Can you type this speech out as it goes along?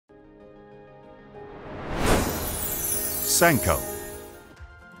SENKO.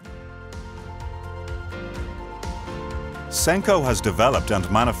 SENKO has developed and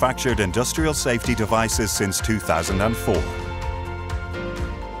manufactured industrial safety devices since 2004.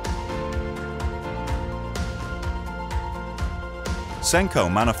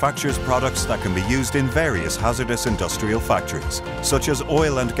 SENKO manufactures products that can be used in various hazardous industrial factories, such as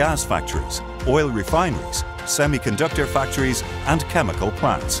oil and gas factories, oil refineries, semiconductor factories, and chemical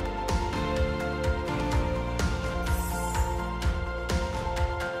plants.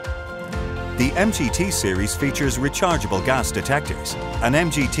 The MGT series features rechargeable gas detectors. An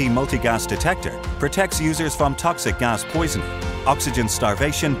MGT multi-gas detector protects users from toxic gas poisoning, oxygen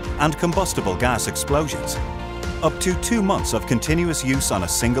starvation, and combustible gas explosions. Up to 2 months of continuous use on a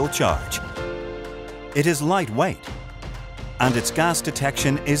single charge. It is lightweight, and its gas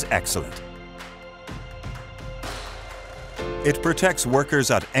detection is excellent. It protects workers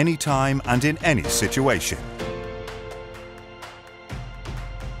at any time and in any situation.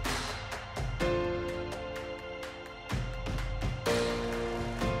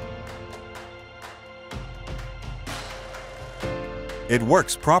 It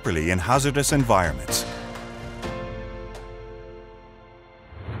works properly in hazardous environments.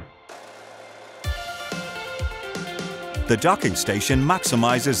 The docking station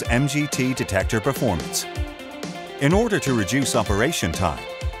maximizes MGT detector performance. In order to reduce operation time,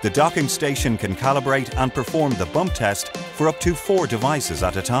 the docking station can calibrate and perform the bump test for up to 4 devices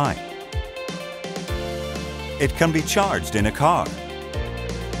at a time. It can be charged in a car.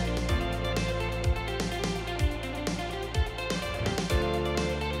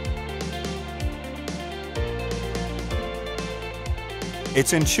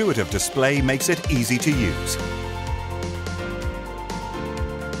 Its intuitive display makes it easy to use.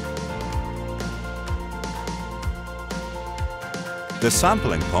 The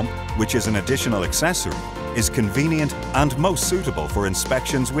sampling pump, which is an additional accessory, is convenient and most suitable for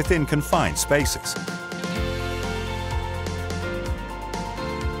inspections within confined spaces.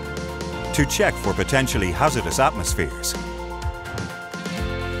 To check for potentially hazardous atmospheres.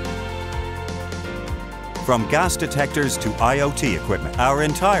 From gas detectors to IoT equipment, our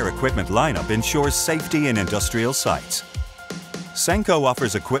entire equipment lineup ensures safety in industrial sites. SENKO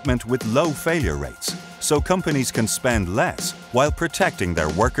offers equipment with low failure rates, so companies can spend less while protecting their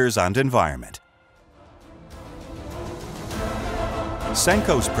workers and environment.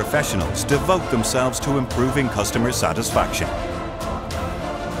 SENKO's professionals devote themselves to improving customer satisfaction.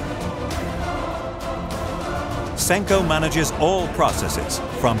 SENKO manages all processes,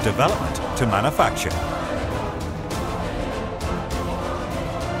 from development to manufacture.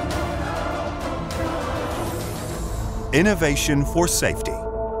 Innovation for safety.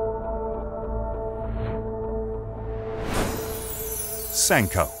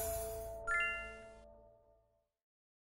 SENKO.